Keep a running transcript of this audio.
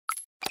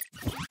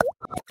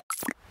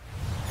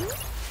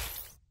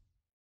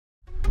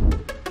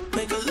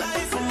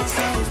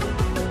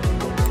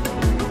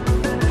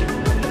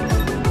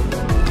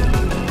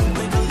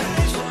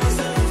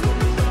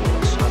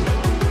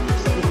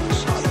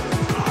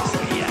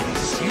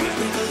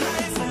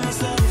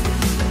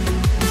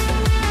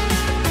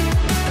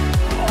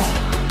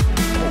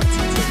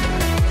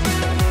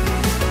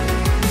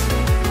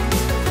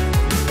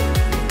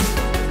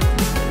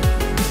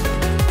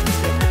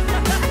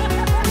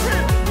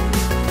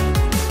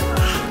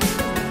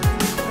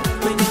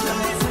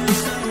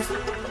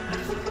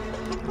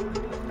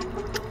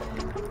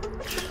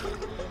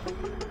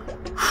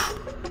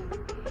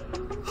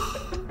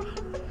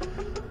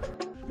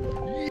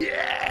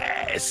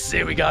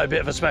So a bit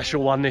of a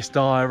special one, this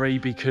diary,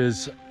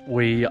 because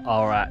we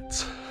are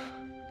at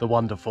the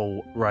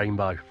wonderful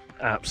Rainbow.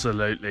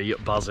 Absolutely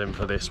buzzing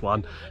for this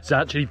one. It's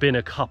actually been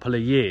a couple of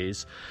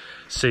years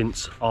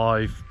since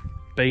I've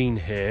been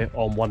here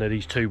on one of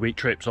these 2-week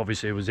trips.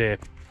 Obviously I was here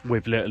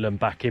with Little and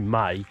back in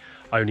May,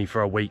 only for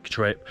a week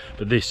trip,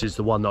 but this is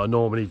the one that I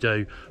normally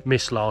do.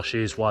 Missed last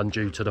year's one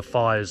due to the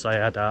fires they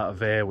had out of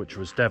here, which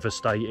was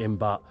devastating,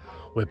 but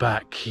we're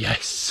back,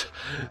 yes.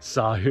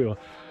 So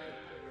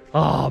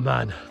oh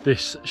man,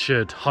 this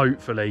should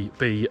hopefully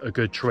be a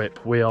good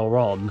trip. We are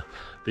on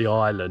the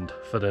island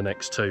for the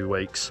next 2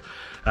 weeks,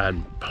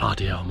 and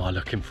bloody hell am I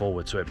looking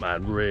forward to it,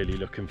 man. Really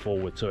looking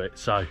forward to it.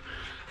 So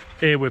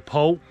here with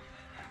Paul,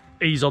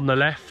 he's on the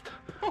left,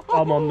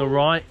 I'm on the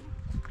right,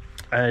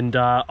 and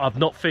I've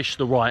not fished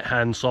the right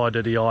hand side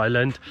of the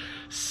island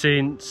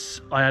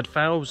since I had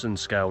 1,000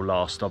 scale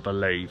last, I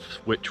believe,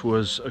 which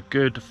was a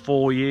good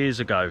 4 years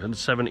ago, and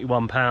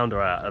 71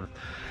 pounder out of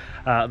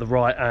the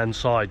right hand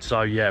side.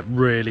 So yeah,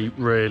 really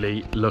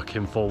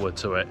looking forward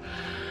to it.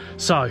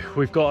 So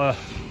we've got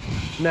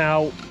to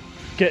now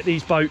get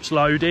these boats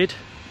loaded,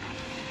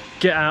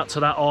 get out to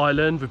that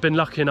island. We've been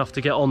lucky enough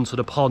to get onto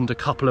the pond a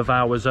couple of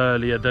hours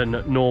earlier than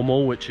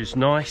normal, which is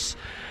nice.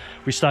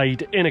 We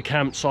stayed in a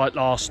campsite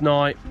last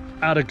night,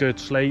 had a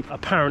good sleep.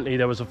 Apparently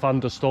there was a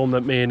thunderstorm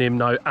that me and him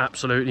know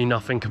absolutely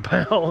nothing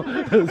about.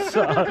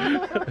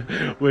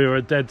 So we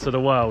were dead to the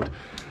world.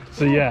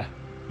 So yeah,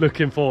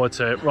 looking forward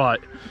to it. Right,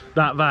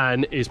 that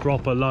van is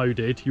proper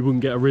loaded. You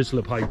wouldn't get a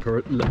Rizzler paper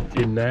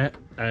in there,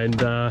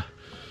 and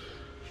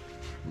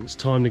it's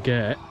time to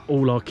get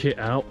all our kit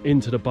out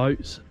into the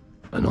boats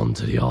and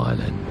onto the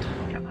island.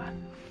 Come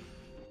on.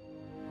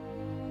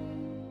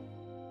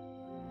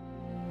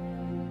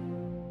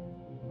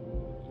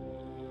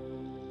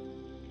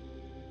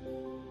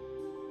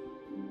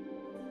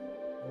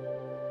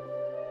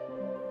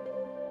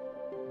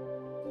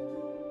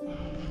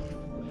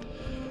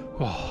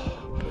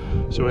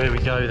 Oh, so here we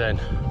go then.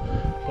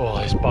 Oh,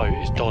 this boat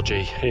is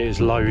dodgy. It is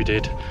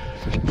loaded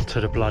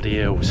to the bloody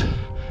hills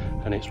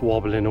and it's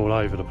wobbling all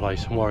over the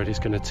place. I'm worried it's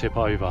going to tip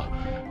over.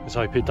 Let's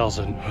hope it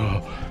doesn't.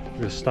 Oh,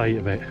 the state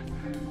of it.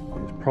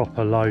 It's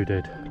proper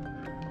loaded.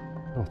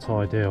 Not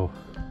ideal.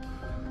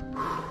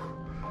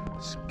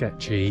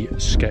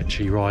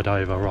 Sketchy ride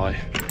over. Right,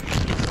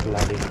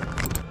 bloody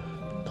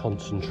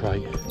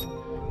concentrate.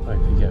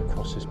 Hope you get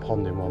across this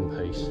pond in one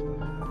piece.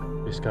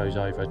 This goes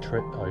over,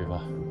 trip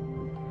over.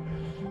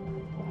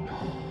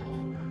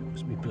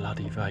 It's me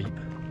bloody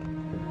vape.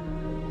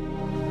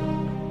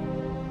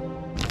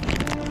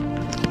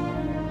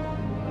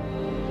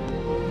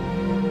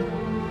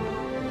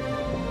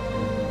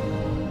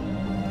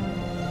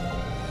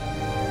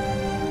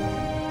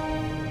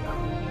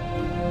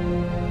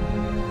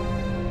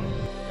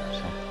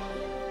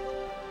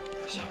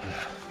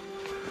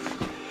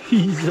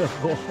 He's a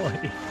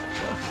boy.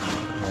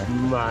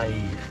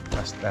 Mate.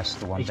 That's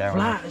the one He's down.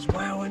 Flat as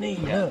well, isn't he?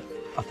 Yeah. Look.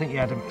 I think he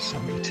had him at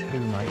 72,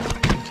 mate.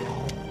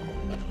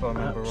 If I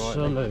remember rightly.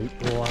 Absolute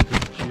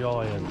bloody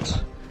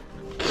giant.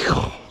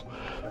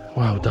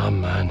 Well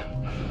done, man.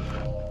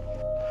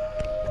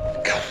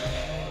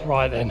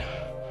 Right then.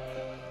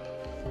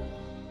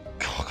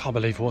 I can't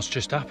believe what's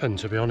just happened,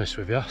 to be honest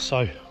with you. So,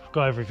 I've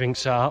got everything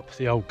set up.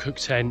 The old cook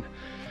tent,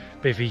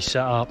 bivvy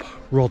set up,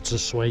 rods are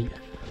sweet,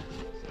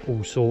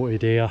 all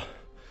sorted here.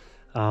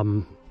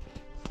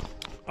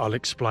 I'll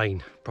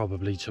explain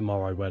probably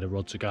tomorrow where the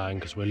rods are going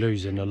because we're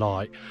losing the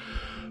light.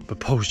 But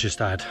Paul's just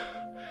had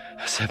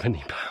a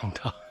 70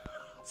 pounder.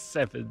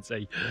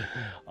 70.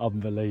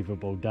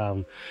 Unbelievable.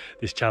 Down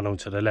this channel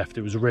to the left.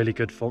 It was a really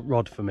good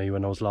rod for me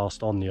when I was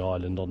last on the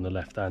island on the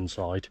left hand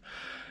side.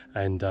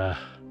 And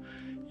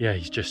yeah,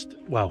 he's just,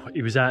 well,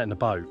 he was out in the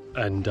boat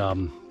and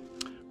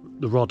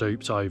the rod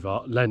oops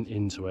over, leant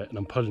into it, and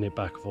I'm pulling it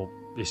back. I thought,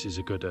 this is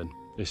a good one.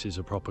 This is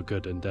a proper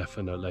good one,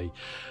 definitely.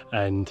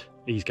 And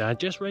he's going,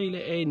 just reel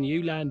it in,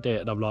 you land it.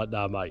 And I'm like,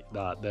 no, mate,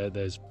 nah,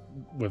 there's,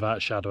 without a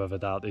shadow of a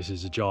doubt, this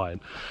is a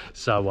giant.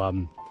 So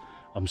I'm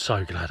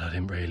so glad I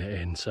didn't reel it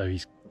in. So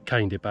he's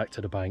caned it back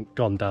to the bank,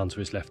 gone down to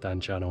his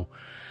left-hand channel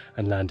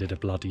and landed a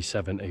bloody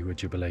 70,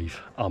 would you believe?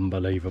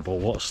 Unbelievable.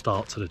 What a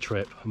start to the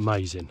trip.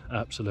 Amazing,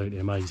 absolutely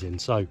amazing.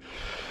 So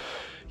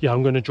yeah,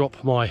 I'm going to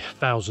drop my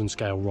 1,000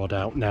 scale rod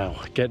out now,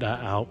 get that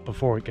out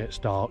before it gets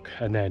dark,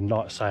 and then,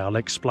 like I say, I'll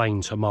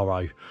explain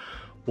tomorrow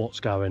what's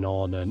going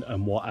on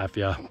and what have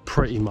you.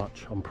 Pretty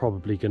much I'm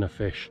probably going to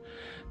fish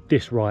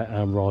this right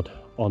hand rod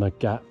on a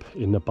gap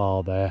in the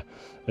bar there.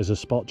 There's a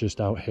spot just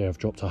out here. I've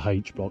dropped a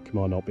H block. You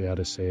might not be able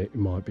to see it,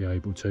 you might be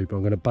able to, but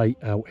I'm going to bait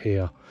out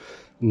here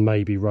and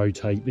maybe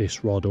rotate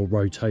this rod or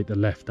rotate the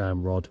left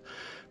hand rod,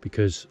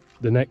 because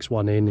the next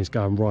one in is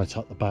going right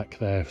up the back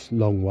there. It's a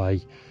long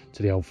way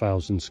to the old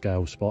 1,000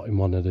 scale spot in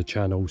one of the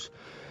channels.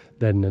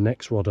 Then the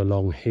next rod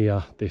along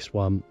here, this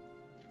one,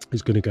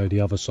 is going to go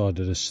the other side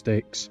of the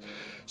sticks,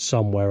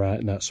 somewhere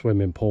out in that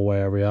swimming pool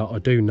area. I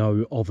do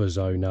know of a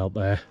zone out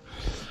there,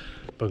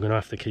 but I'm going to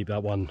have to keep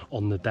that one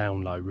on the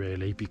down low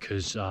really,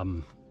 because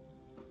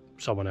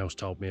someone else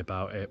told me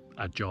about it,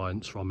 had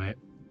giants from it,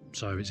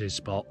 so it's his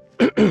spot.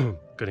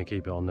 Gonna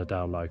keep it on the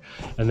down low.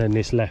 And then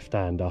this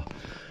left-hander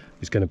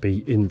is going to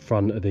be in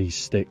front of these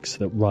sticks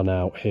that run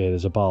out here.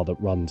 There's a bar that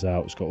runs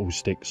out, it's got all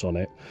sticks on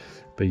it.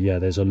 But yeah,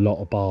 there's a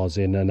lot of bars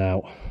in and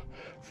out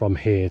from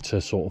here to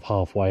sort of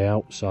halfway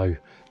out. So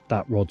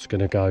that rod's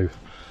going to go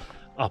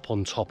up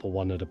on top of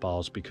one of the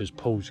bars because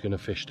Paul's going to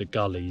fish the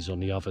gullies on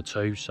the other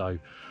two. So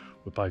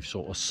we're both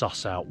sort of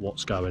suss out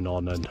what's going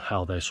on and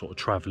how they're sort of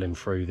travelling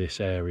through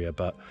this area.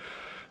 But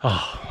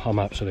I'm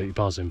absolutely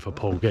buzzing for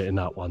Paul getting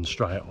that one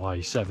straight away.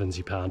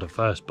 £70 at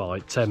first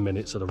bite, 10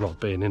 minutes of the rod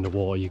being in the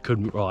water, you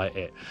couldn't write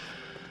it.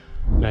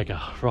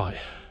 Mega. Right,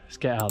 let's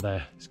get out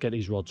there, let's get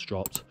these rods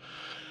dropped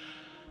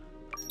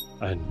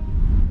and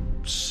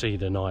see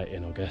the night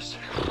in, I guess.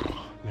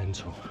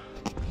 Mental.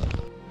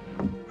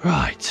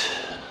 Right,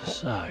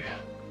 so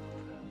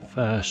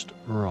first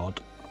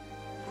rod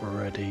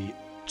ready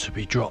to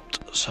be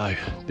dropped. So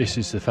this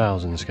is the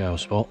 1,000 scale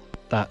spot.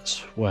 That's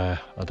where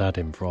I'd had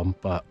him from,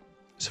 but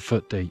it's a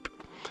foot deep,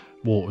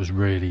 water's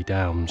really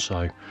down,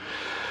 so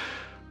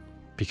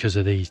because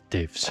of these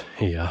divs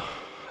here,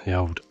 the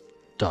old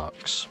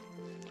ducks,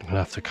 I'm gonna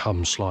have to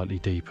come slightly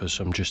deeper.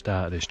 So I'm just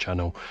out of this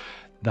channel.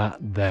 That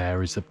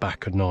there is the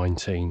back of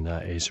 19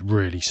 that is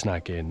really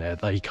snaggy in there.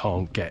 They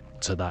can't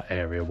get to that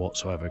area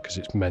whatsoever because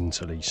it's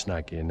mentally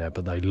snaggy in there,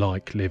 but they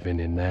like living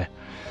in there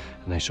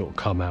and they sort of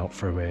come out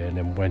through here. And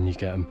then when you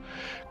get them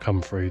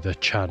come through the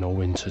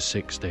channel into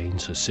 16,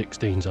 so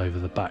 16's over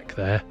the back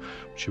there,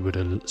 which you would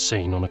have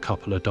seen on a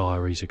couple of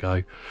diaries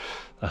ago,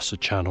 that's a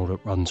channel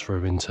that runs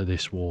through into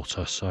this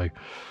water. So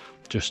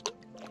just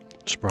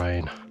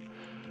spraying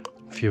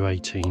a few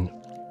 18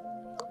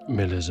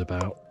 millers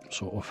about,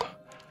 sort of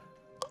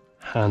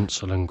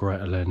Hansel and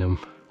Gretel in them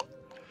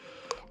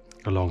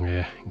along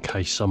here in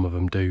case some of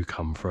them do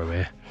come through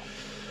here.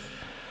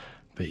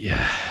 But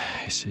yeah,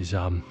 this has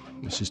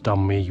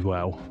done me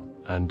well,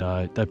 and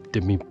that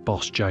did me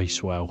boss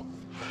Jace well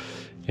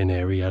in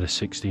here. He had a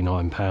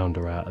 69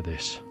 pounder out of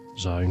this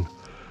zone,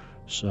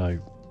 so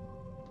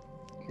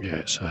yeah,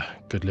 it's a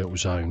good little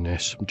zone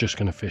this. I'm just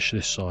going to fish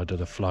this side of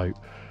the float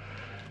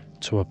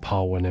to a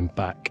pole and then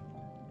back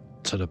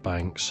to the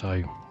bank. So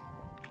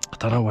I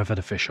don't know whether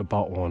to fish a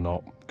bottle or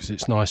not, because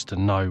it's nice to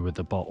know with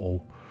the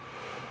bottle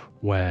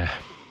where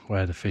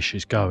the fish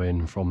is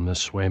going from the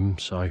swim.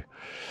 So,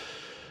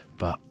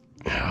 but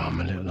yeah, I'm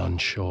a little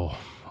unsure.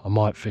 I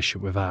might fish it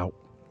without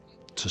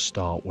to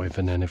start with,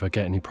 and then if I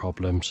get any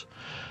problems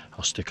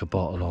I'll stick a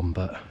bottle on.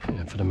 But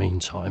yeah, for the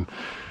meantime,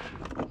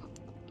 I'm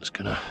just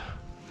gonna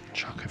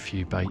chuck a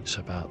few baits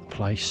about the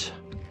place.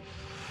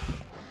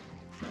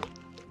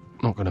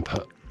 Not gonna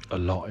put a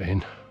lot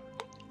in.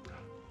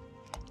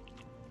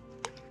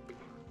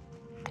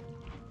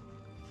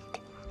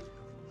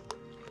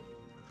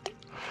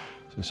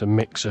 So it's a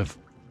mix of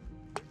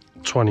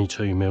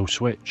 22mm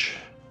switch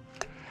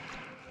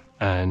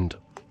and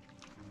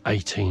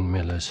 18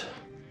 millers.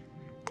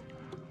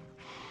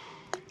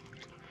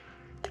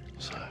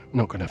 So I'm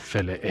not going to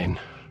fill it in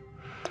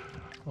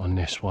on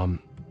this one,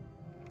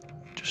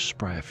 just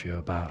spray a few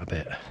about a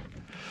bit.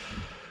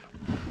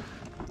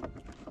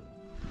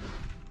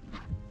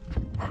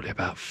 Probably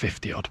about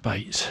 50 odd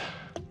baits.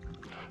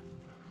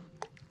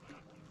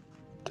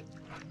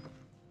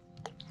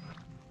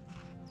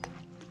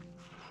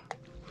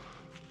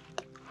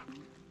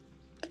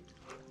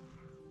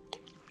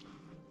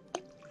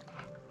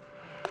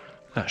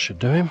 That should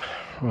do him.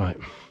 Right,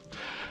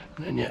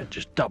 and then yeah,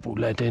 just double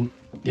lead in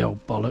the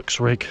old bollocks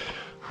rig.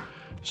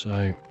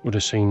 So would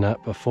have seen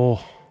that before.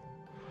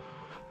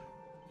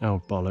 The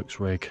old bollocks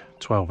rig,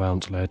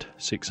 12-ounce lead,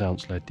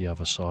 6-ounce lead the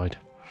other side,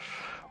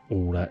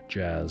 all that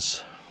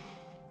jazz.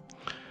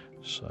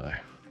 So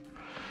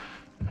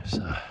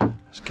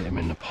let's get him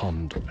in the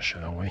pond,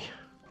 shall we?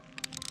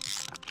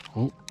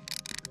 Oh,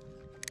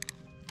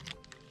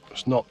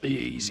 it's not the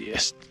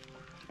easiest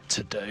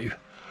to do.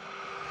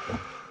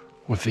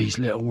 With these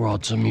little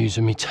rods, I'm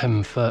using my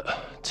 10-foot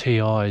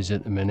TIs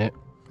at the minute.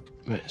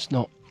 It's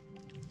not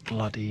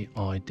bloody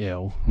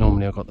ideal.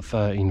 Normally I've got the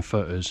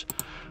 13-footers,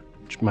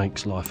 which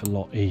makes life a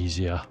lot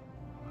easier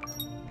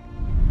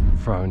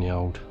throwing the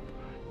old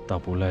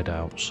double lead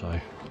out. So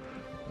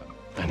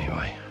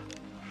anyway,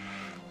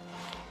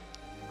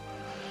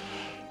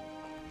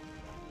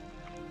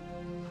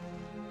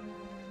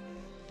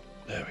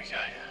 there we go.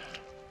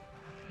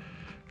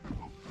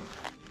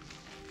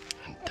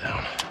 And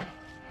down.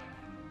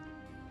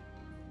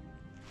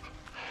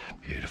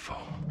 Beautiful.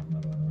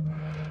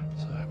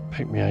 So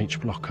pick my H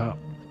block up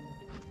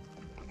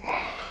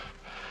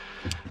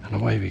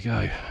and away we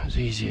go. As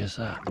easy as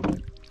that.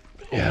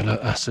 Yeah,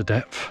 look, that's the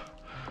depth.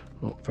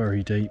 Not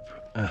very deep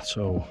at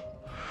all.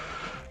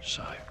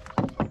 So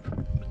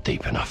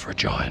deep enough for a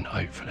giant,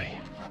 hopefully.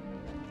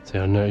 See,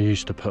 I know I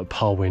used to put a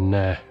pole in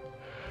there,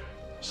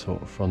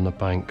 sort of from the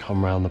bank,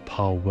 come round the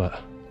pole,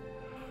 but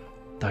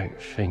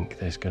don't think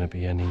there's going to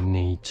be any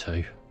need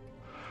to,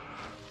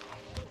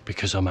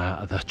 because I'm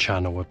out of the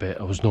channel a bit.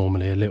 I was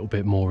normally a little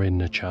bit more in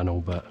the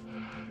channel, but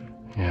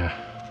yeah,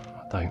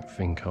 I don't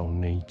think I'll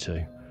need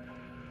to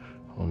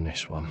on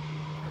this one.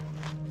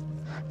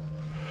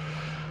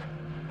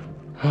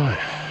 Right,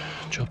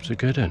 job's a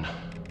good one.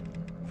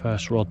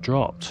 First rod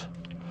dropped.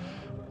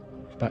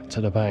 Back to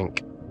the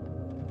bank.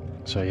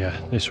 So yeah,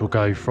 this will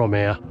go from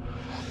here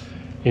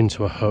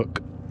into a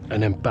hook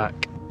and then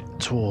back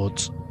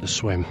towards the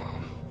swim.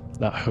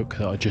 That hook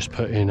that I just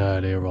put in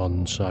earlier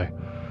on, so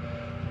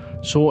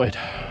sorted.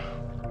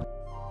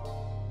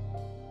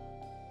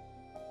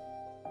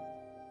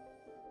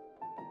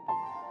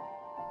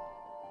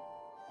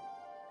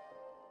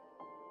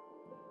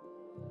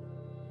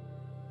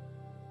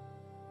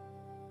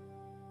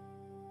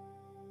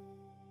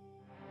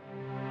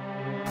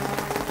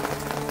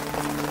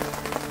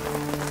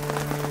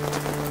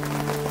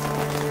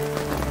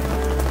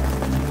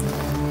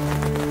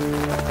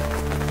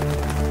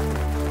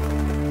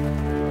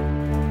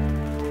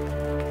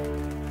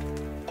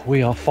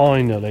 We are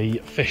finally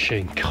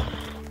fishing.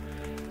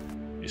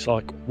 It's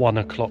like 1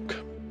 o'clock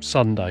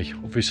Sunday.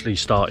 Obviously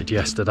started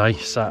yesterday,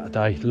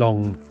 Saturday,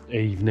 long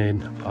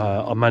evening.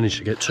 I managed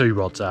to get 2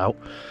 rods out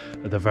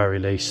at the very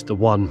least. The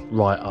one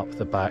right up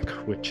the back,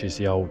 which is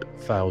the old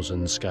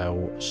 1,000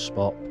 scale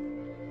spot.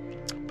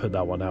 Put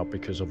that one out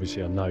because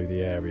obviously I know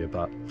the area,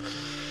 but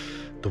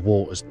the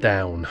water's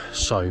down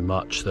so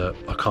much that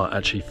I can't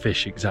actually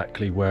fish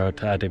exactly where I'd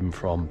had him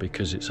from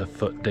because it's a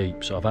foot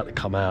deep, so I've had to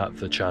come out of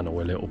the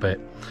channel a little bit.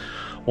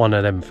 One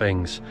of them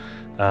things.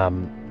 I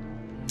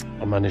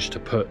managed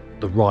to put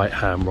the right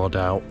hand rod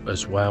out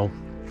as well,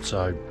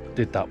 so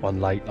did that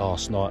one late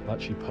last night. I've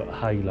actually put a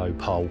halo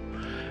pole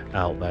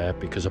out there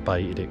because I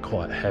baited it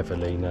quite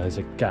heavily. Now there's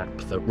a gap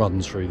that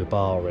runs through the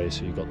bar here,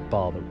 so you've got the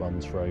bar that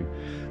runs through,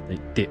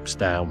 it dips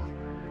down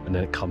and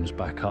then it comes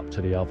back up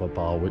to the other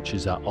bar, which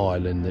is that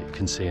island that you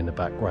can see in the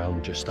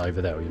background just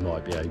over there. You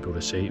might be able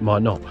to see it, you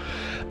might not.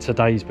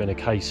 Today's been a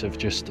case of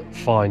just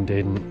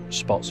finding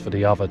spots for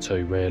the other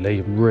 2 really.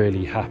 I'm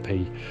really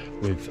happy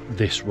with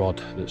this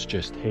rod that's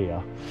just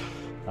here.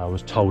 I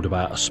was told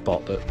about a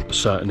spot, that a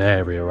certain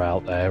area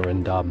out there,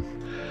 and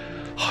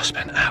I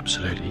spent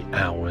absolutely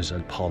hours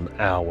upon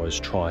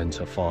hours trying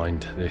to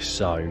find this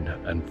zone,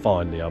 and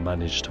finally I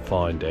managed to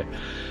find it.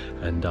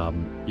 And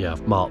yeah,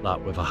 I've marked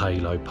that with a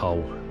halo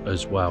pole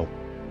as well.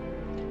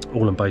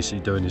 All I'm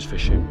basically doing is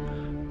fishing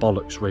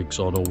bollocks rigs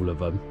on all of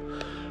them.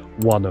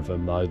 One of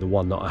them though, the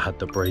one that I had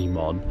the bream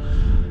on,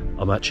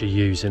 I'm actually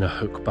using a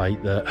hook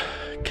bait that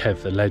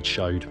Kev the lead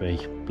showed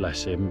me,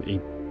 bless him.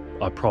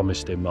 I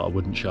promised him that I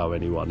wouldn't show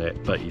anyone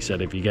it, but he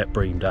said if you get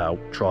breamed out,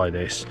 try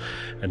this,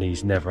 and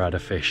he's never had a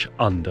fish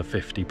under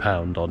 50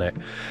 pound on it.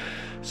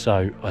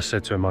 So I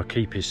said to him I'll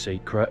keep his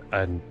secret,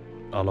 and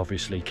I'll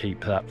obviously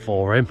keep that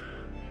for him.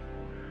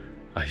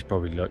 He's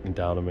probably looking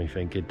down at me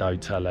thinking,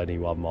 don't tell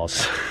anyone,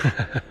 Moz.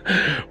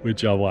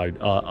 Which I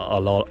won't.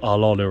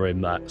 I'll honour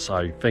him that,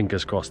 so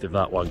fingers crossed if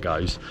that one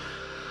goes.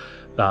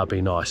 That'd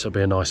be nice. It'll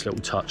be a nice little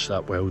touch,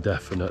 that will,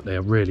 definitely. I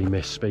really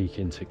miss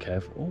speaking to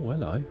Kev. Oh,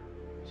 hello.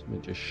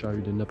 Something just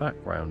showed in the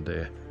background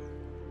here.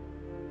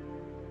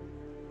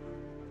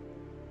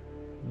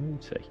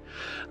 Let's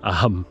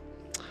see.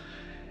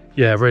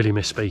 Yeah, really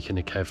miss speaking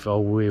to Kev. Oh,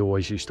 we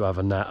always used to have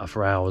a natter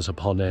for hours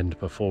upon end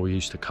before we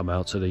used to come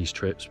out to these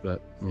trips,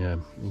 but yeah,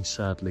 he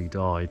sadly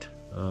died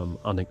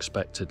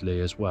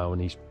unexpectedly as well,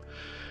 and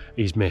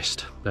he's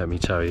missed. Let me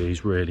tell you,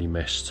 he's really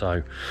missed.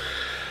 So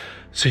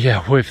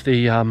yeah, with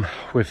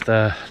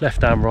the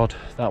left-hand rod,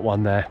 that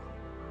one there,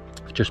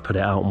 just put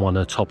it out on one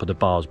of the top of the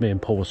bars. Me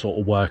and Paul were sort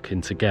of working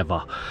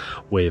together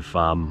with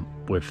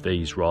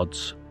these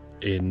rods,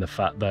 in the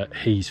fact that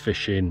he's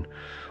fishing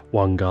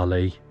one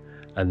gully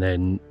and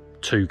then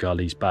 2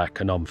 gullies back,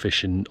 and I'm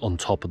fishing on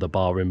top of the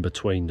bar in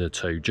between the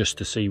 2, just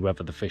to see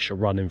whether the fish are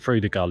running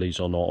through the gullies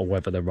or not, or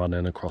whether they're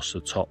running across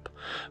the top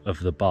of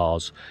the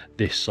bars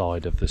this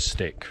side of the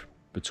stick.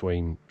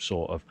 Between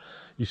you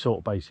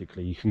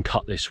basically, you can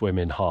cut this swim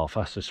in half.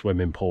 That's the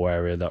swimming pool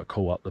area that I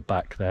call up the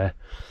back there,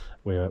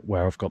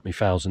 where I've got my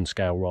 1,000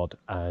 scale rod,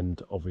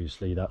 and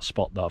obviously that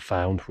spot that I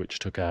found, which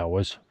took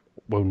hours.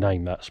 We'll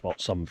name that spot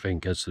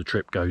something as the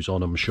trip goes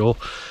on, I'm sure.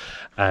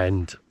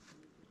 And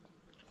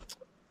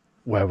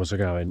where was I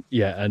going?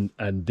 Yeah,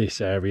 and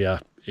this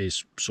area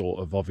is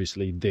sort of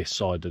obviously this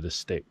side of the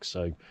stick.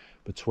 So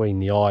between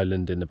the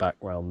island in the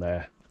background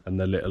there and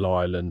the little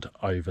island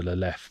over the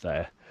left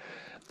there,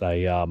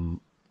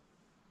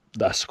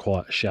 that's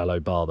quite a shallow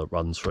bar that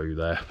runs through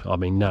there. I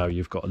mean, now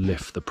you've got to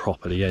lift the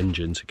prop of the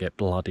engine to get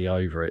bloody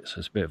over it, so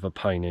it's a bit of a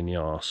pain in the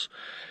arse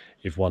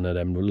if one of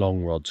them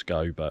long rods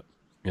go, but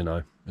you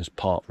know, it's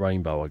part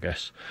rainbow, I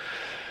guess.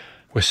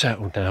 We're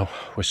settled now,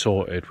 we're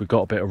sorted. We've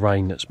got a bit of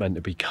rain that's meant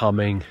to be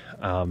coming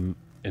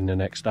in the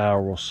next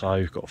hour or so.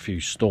 We've got a few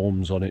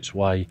storms on its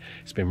way.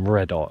 It's been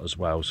red hot as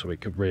well, so we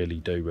could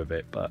really do with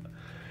it, but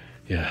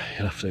yeah,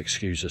 you'll have to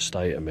excuse the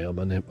state of me. I'm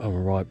a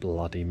right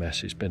bloody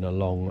mess. It's been a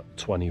long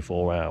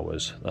 24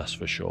 hours, that's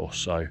for sure.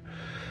 So,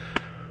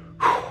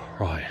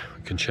 right,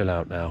 we can chill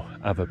out now,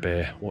 have a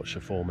beer, watch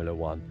the Formula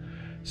 1,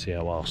 see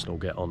how Arsenal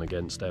get on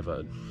against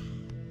Everton.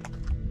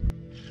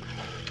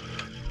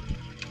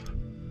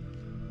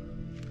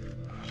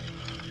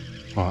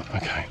 Right,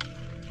 okay.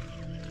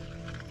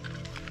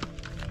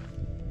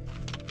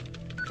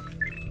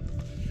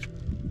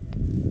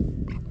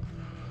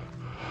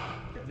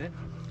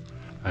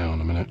 Hang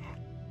on a minute.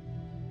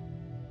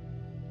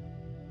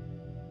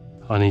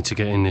 I need to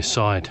get in this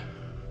side.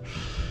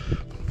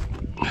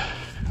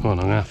 Come on,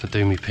 I'm gonna have to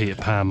do me Peter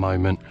Pan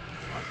moment.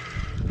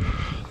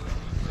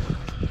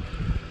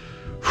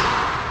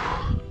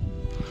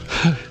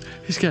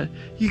 He's got,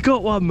 you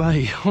got one,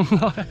 mate. I'm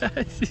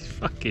like, he's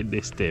fucking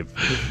this dim.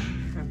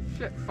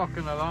 Shit,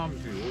 fucking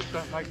alarms you all,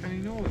 don't make any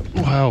noise.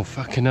 Wow,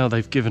 fucking hell,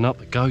 they've given up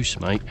the ghost,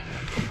 mate.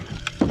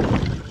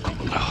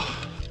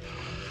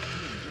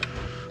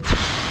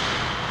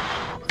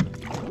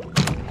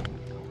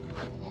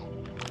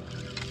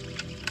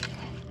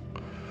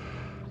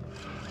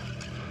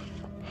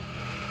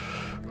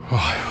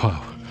 Right,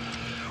 well,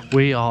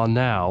 we are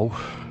now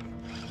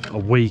a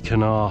week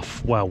and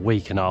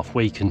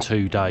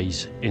 2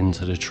 days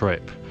into the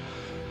trip,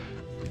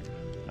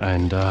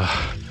 and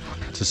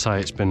to say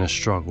it's been a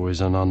struggle is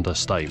an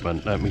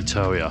understatement. Let me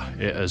tell you,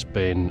 it has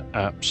been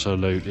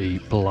absolutely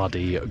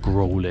bloody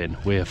grueling.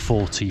 We're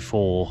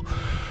 44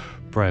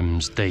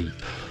 brems deep,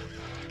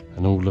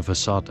 and all of a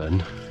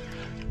sudden,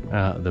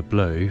 out of the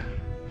blue,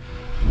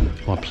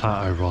 my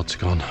plateau rod's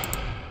gone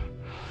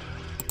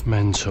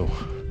mental.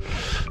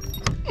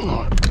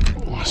 Right,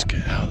 let's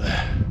get out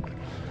there.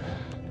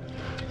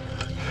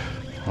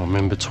 I'm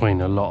in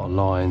between a lot of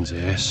lines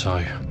here,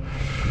 so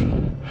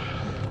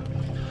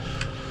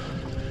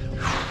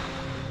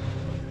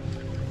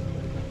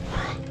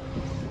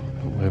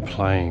we're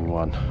playing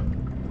one.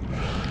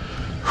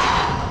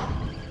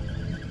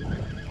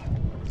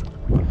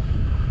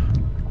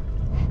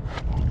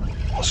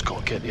 Just got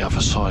to get the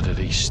other side of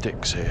these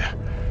sticks here.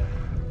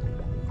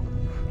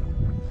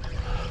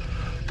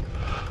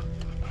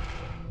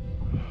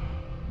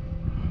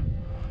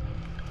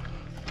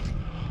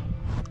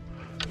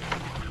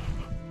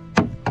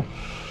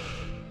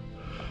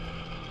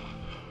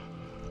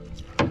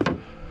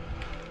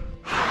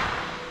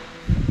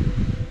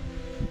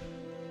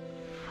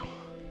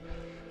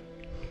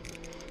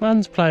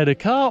 Man's playing a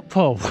cart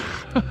pole.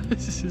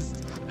 This is...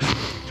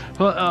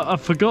 Well, I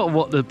forgot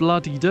what the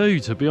bloody do,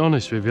 to be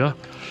honest with you.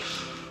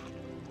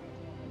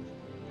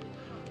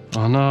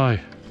 I know.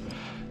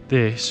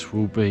 This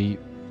will be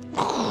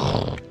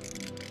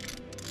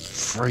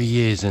 3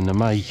 years in the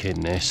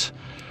making, this.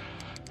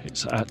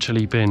 It's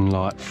actually been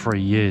like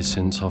 3 years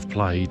since I've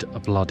played a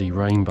bloody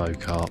rainbow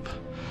carp.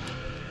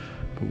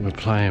 But we're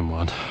playing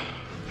one.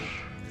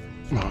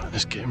 Right,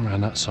 let's get him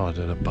around that side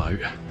of the boat,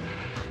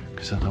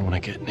 because I don't want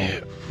to get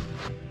near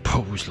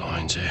Paul's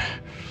lines here.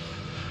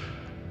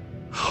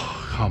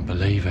 Oh, I can't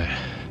believe it.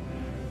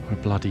 We're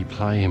bloody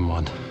playing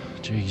one.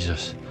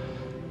 Jesus.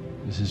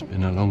 This has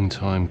been a long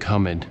time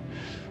coming.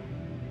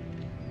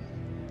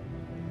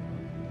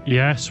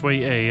 Yeah,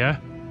 sweetie, yeah?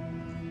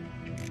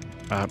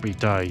 Happy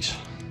days.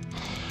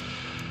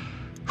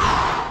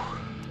 God,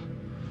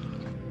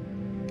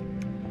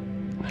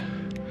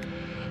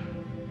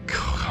 I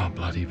can't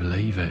bloody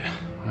believe it.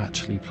 We're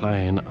actually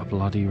playing a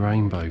bloody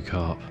rainbow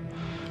carp.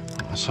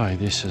 Like I say,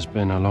 this has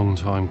been a long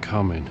time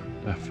coming,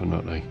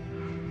 definitely.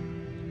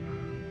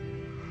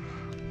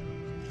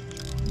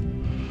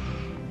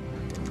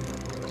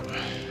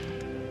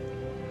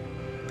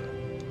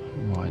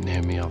 Right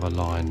near me other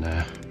line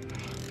there.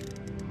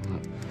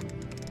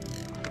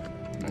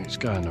 It's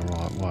going the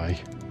right way.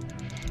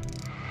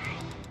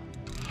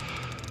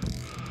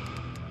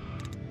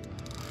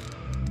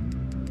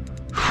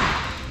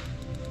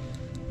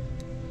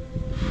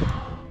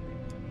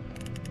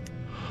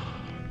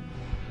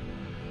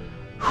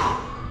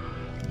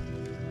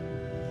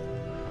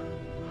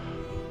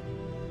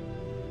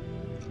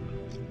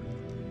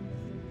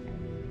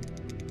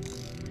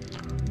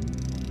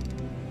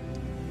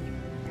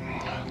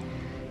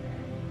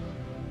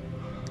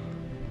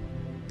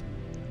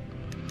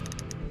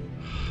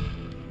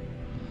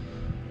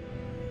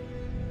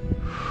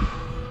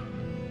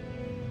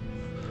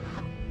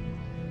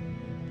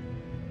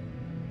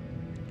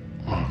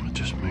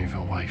 Just move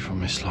away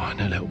from this line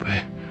a little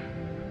bit.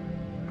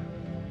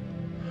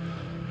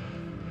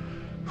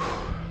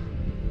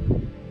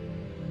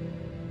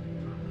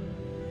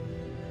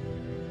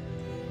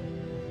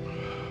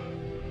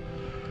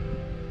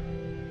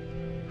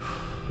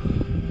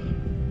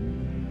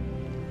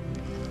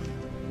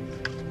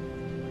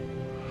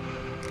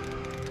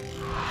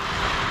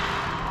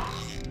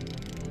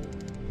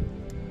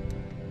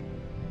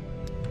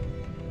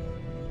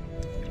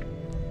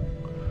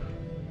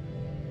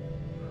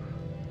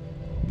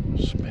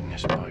 Spin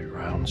this boat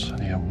round so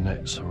the old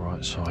net's the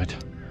right side.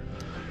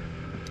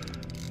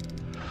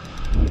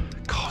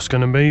 God, I was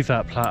going to move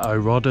that plateau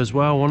rod as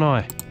well, wasn't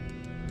I?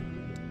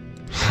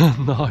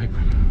 No,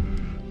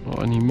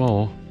 not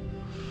anymore.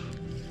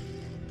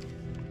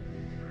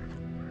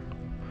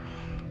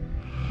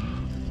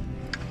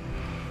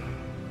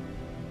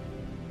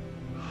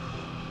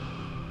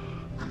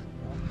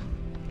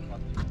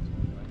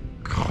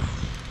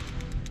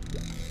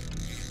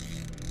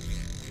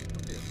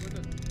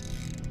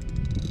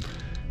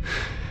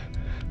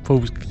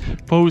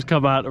 Paul's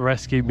come out to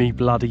rescue me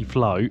bloody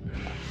float.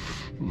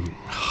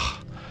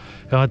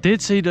 I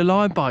did see the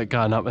line bike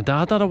going up and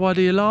down. I don't know why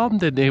the alarm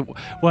didn't.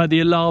 Why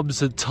the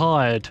alarms are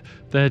tired.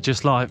 They're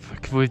just like,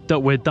 we're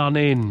done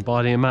in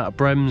by the amount of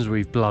brems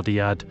we've bloody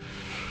had.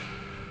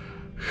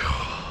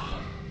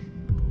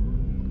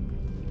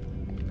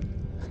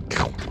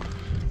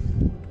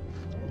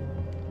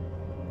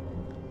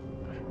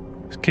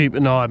 Just keep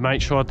an eye,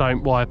 make sure I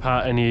don't wipe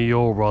out any of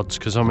your rods,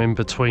 because I'm in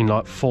between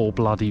like 4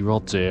 bloody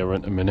rods here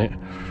at the minute.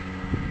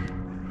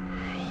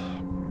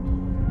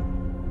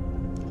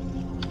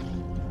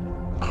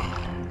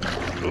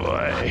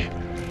 Boy.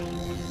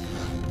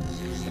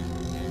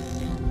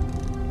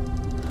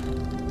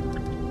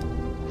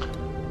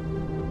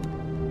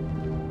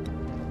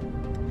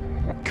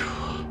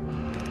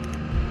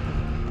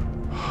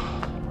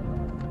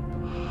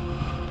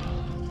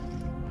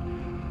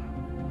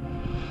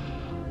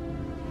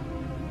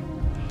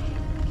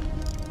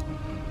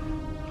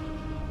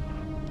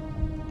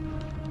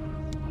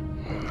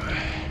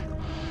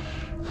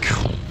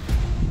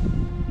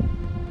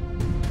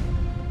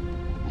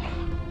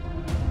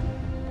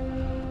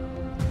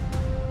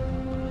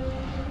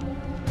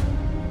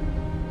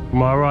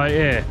 Am I right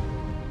here?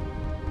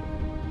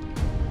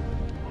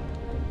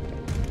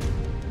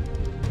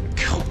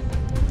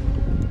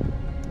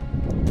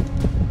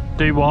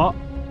 Do what?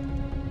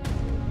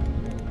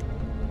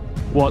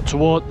 What,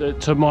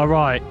 to my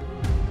right?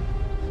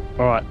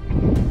 Alright.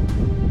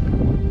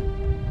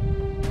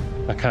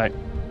 Okay.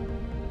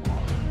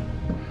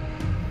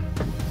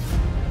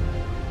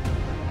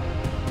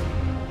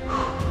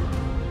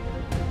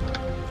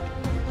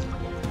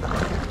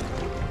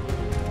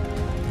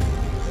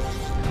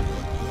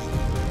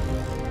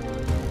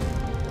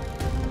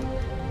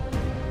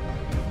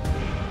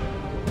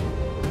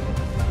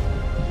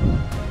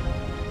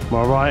 Am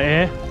I right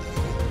here?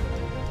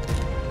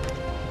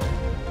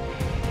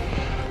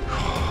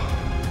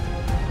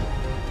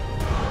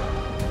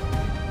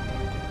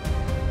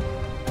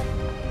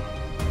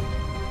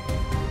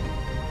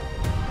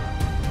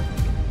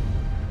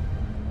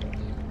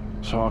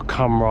 So I'll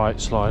come right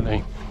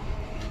slightly.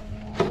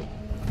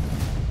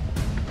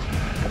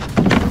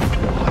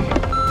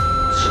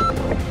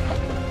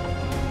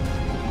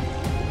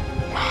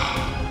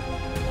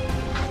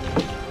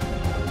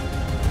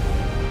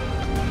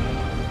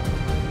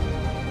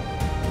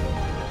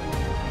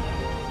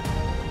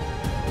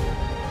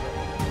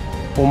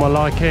 What am I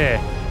like here?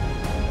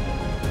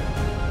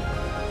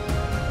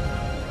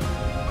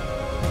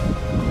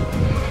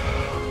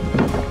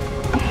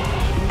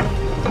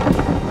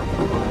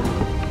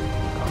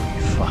 Oh,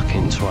 you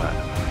fucking twat.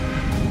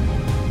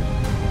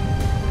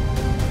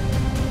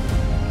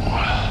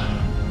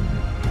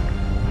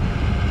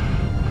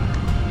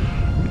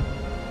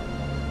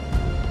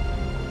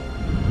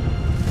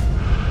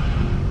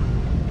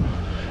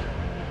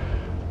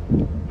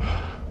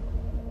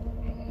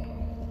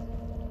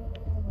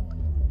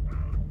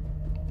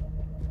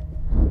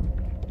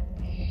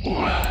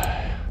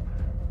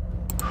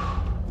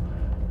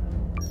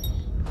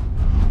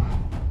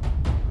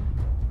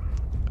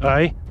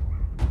 Hey?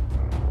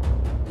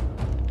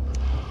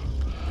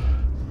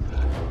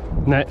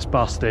 Net's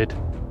busted.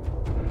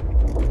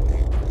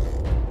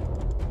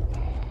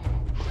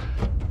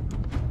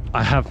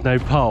 I have no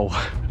pole.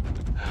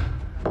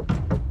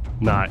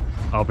 No,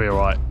 I'll be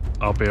alright.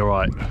 I'll be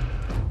alright.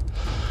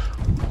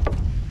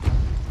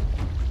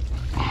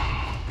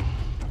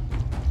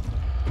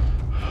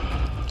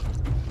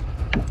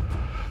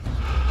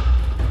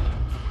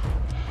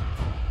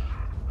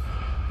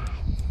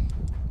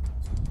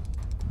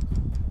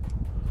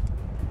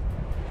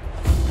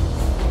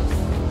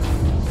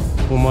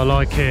 What am I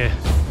like here?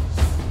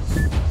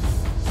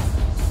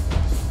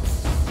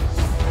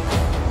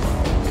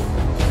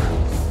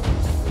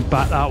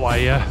 Back that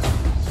way, yeah?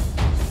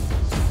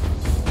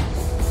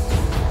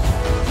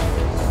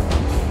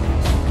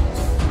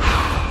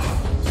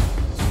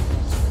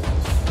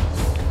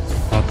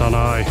 I don't know,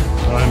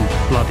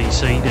 I'm bloody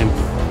seeding.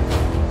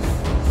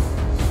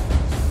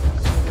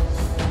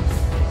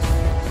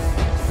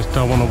 Just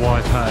don't want to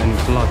wipe out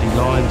any bloody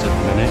lines at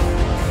the minute.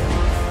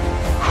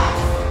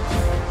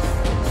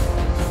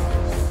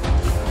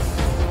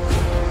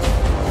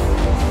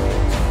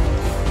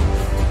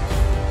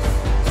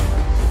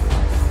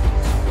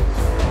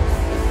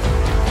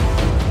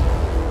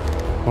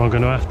 I'm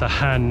going to have to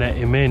hand net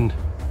him in.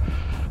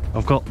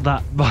 I've got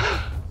that.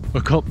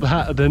 I've got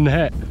that at the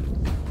net.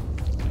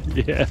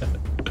 Yeah.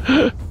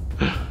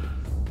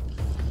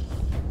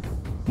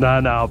 No,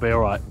 I'll be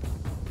alright.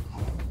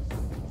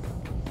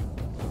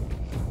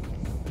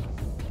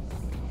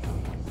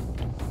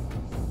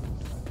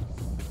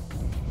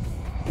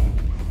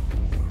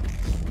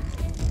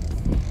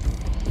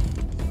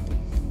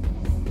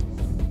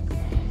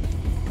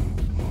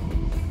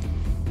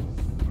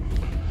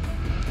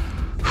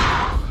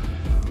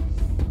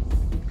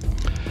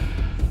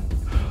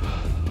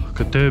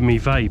 Could do me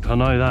vape, I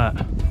know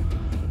that.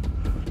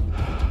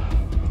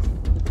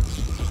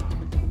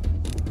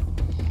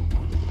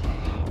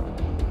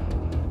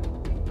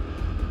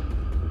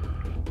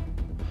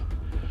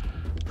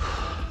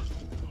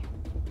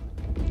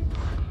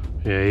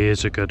 Yeah, he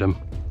is a good one.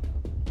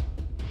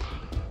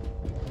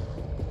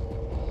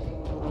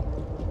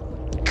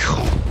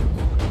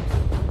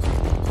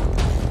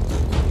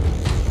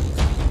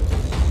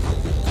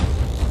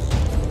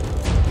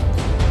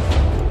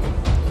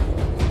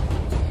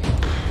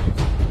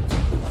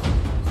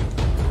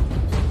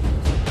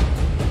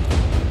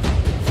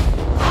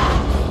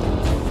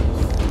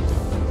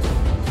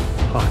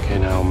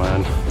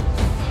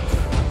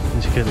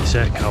 get this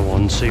echo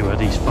on, see where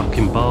these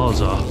fucking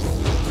bars are.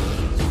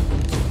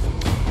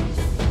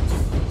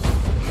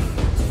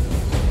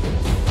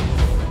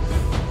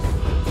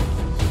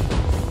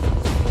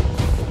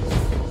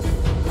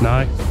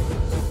 No?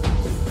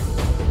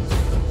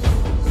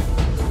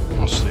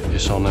 I'll stick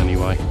this on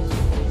anyway.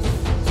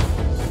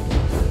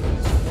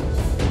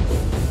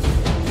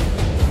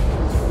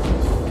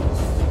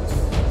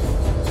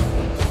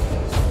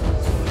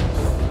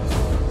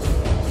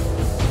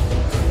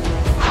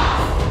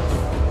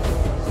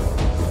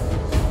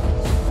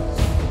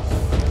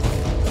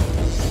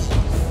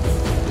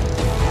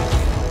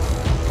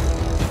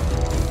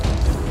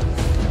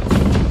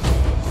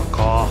 Fuck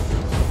off.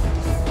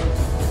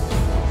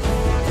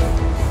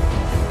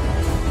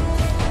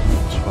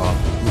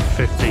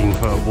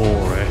 15-foot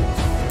water here.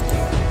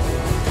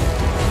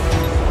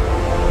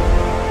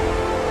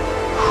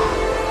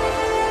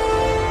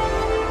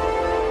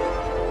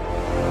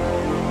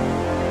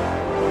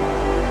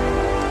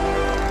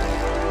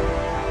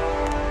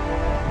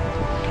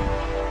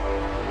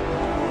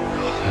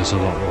 There's a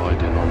lot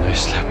riding on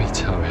this, let me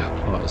tell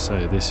you. Like I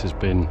say, this has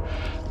been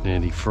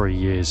nearly 3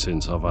 years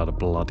since I've had a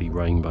bloody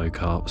rainbow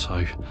carp,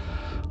 so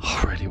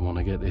I really want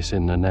to get this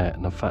in the net,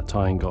 and the fact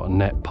I ain't got a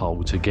net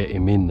pole to get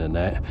him in the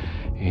net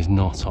is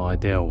not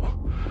ideal.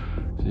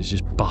 It's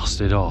just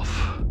busted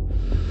off.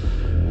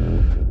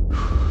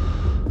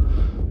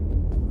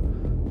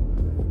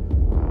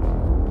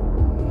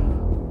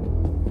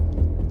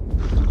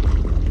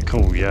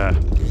 Cool, yeah.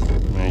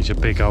 He's a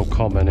big old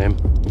common, him.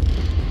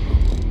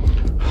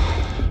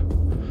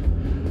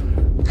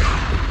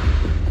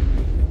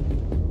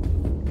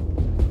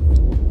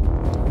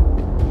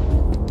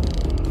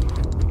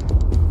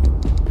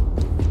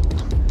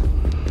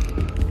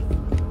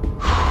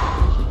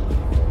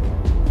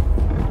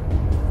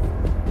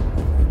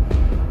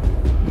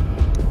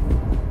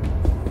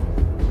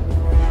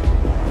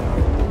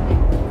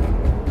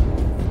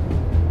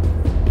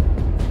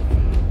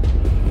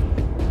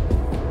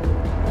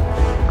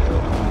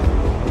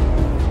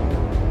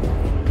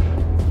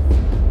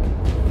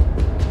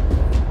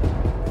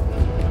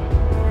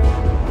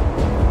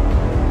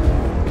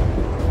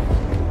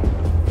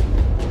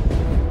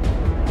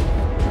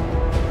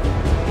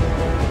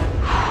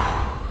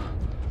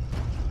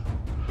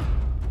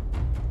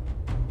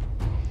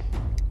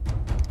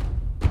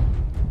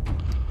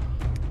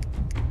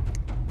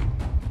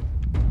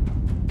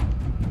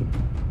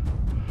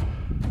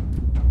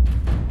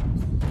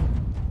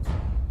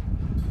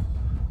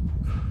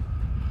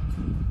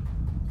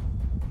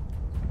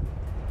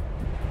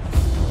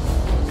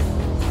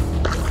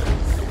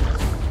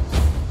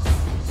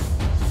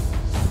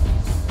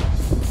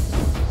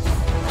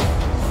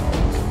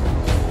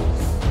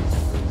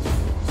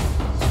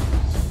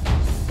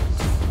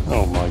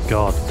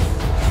 God.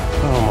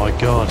 Oh my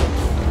God.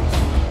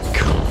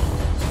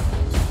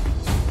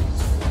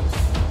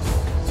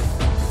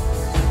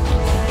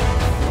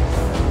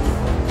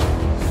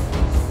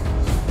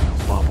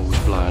 Bubbles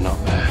blowing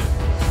up there.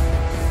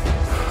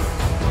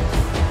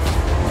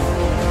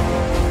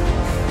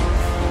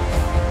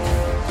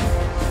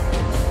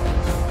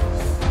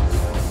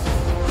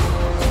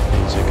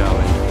 Things are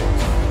going.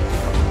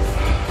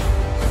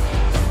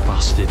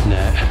 Busted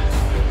net.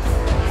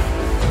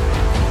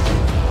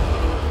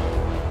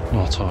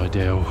 Not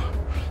ideal.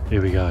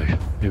 Here we go,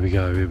 here we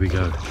go, here we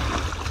go.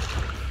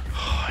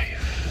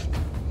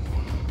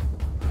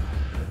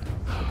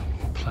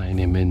 Playing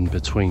him in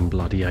between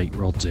bloody 8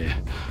 rods here.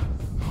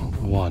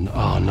 One.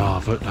 Oh no,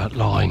 I've hooked that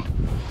line.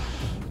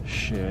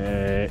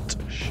 Shit,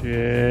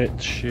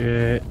 shit,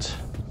 shit.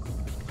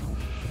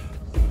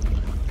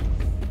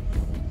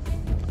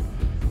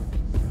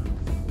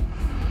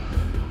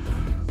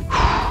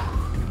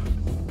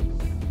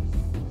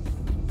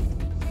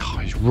 Oh,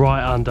 he's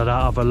right under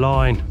that other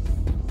line.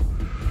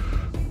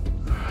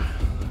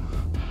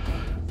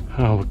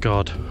 Oh my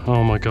God,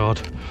 oh my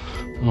God,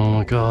 oh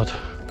my God.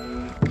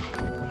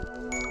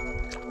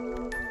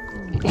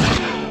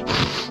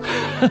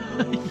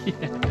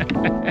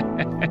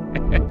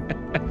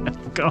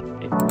 Got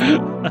it.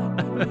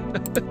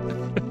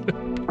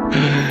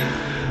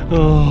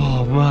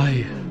 Oh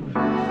mate.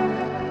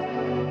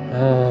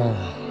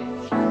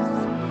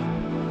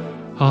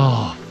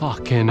 Oh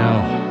fucking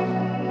hell.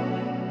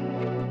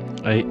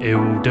 It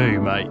will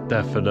do, mate,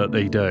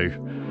 definitely do.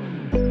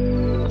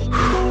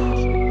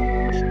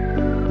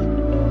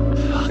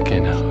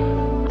 Fucking hell.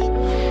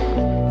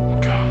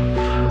 God.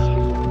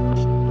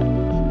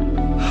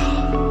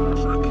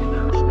 Fucking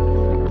hell.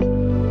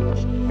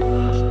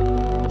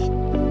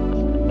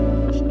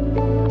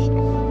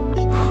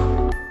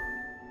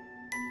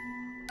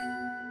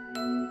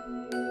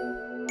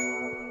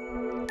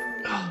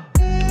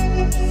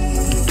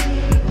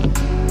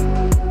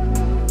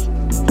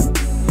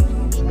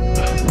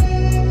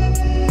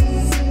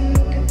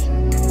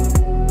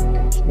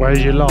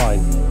 Where's your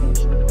line?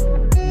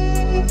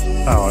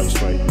 Alright,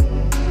 sweet.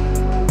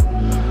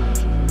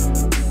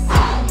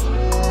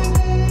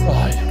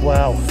 Right,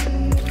 well,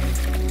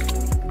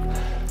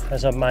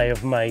 as I may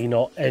have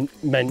not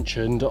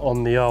mentioned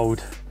on the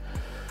old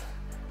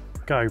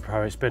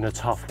GoPro, it's been a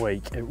tough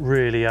week. It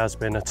really has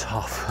been a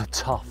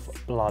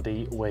tough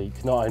bloody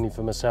week. Not only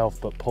for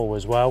myself, but Paul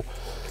as well.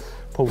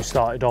 Paul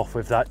started off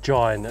with that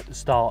giant at the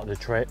start of the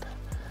trip.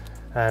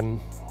 For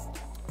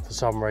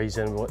some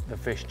reason, the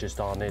fish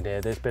just aren't in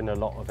here. There's been a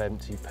lot of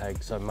empty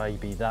pegs, so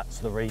maybe that's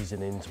the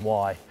reasonings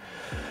why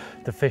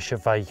the fish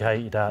have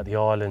vacated out the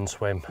island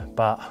swim.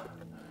 But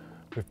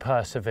we've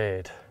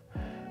persevered,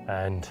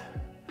 and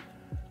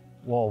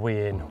what are we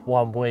in?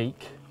 1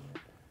 week,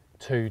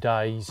 2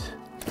 days,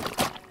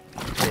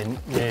 in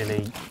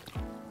nearly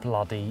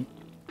bloody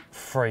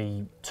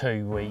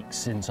 2 weeks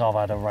since I've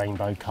had a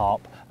rainbow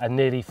carp, and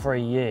nearly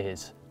 3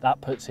 years. That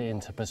puts it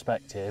into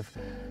perspective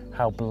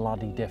how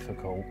bloody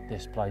difficult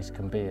this place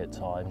can be at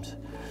times.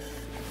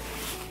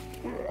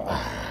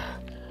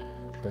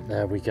 But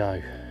there we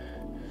go.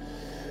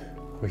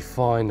 We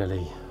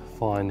finally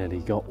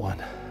got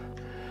one.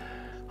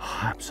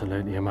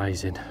 Absolutely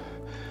amazing.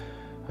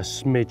 A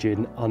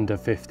smidgen under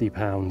 50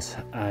 pounds,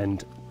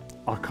 and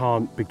I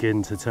can't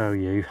begin to tell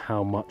you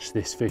how much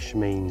this fish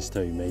means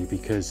to me,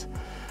 because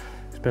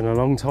it's been a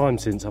long time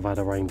since I've had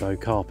a rainbow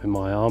carp in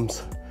my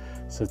arms.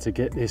 So to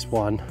get this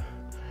one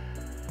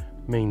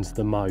means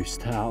the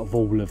most out of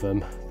all of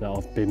them that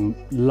I've been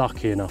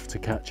lucky enough to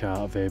catch out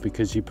of here,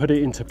 because you put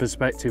it into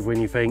perspective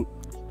when you think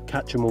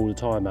catch them all the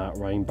time out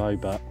of rainbow,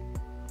 but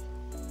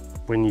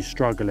when you're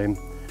struggling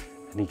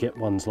and you get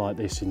ones like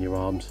this in your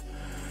arms,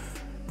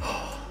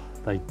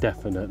 they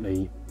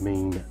definitely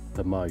mean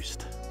the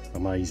most.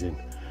 Amazing.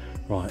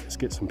 Right, let's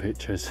get some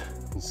pictures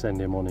and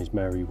send him on his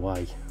merry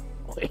way.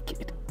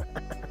 Wicked.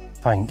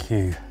 Thank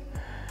you,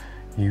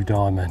 you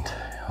diamond.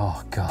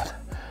 Oh God,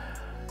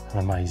 an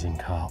amazing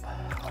carp.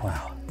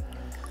 Wow.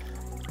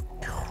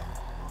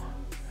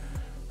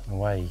 And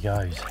away he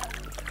goes.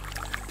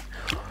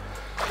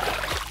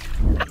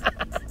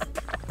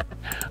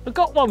 I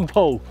got one,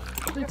 Paul.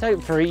 It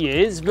took 3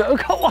 years, but I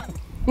got one.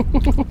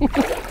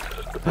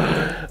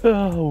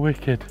 Oh,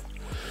 wicked.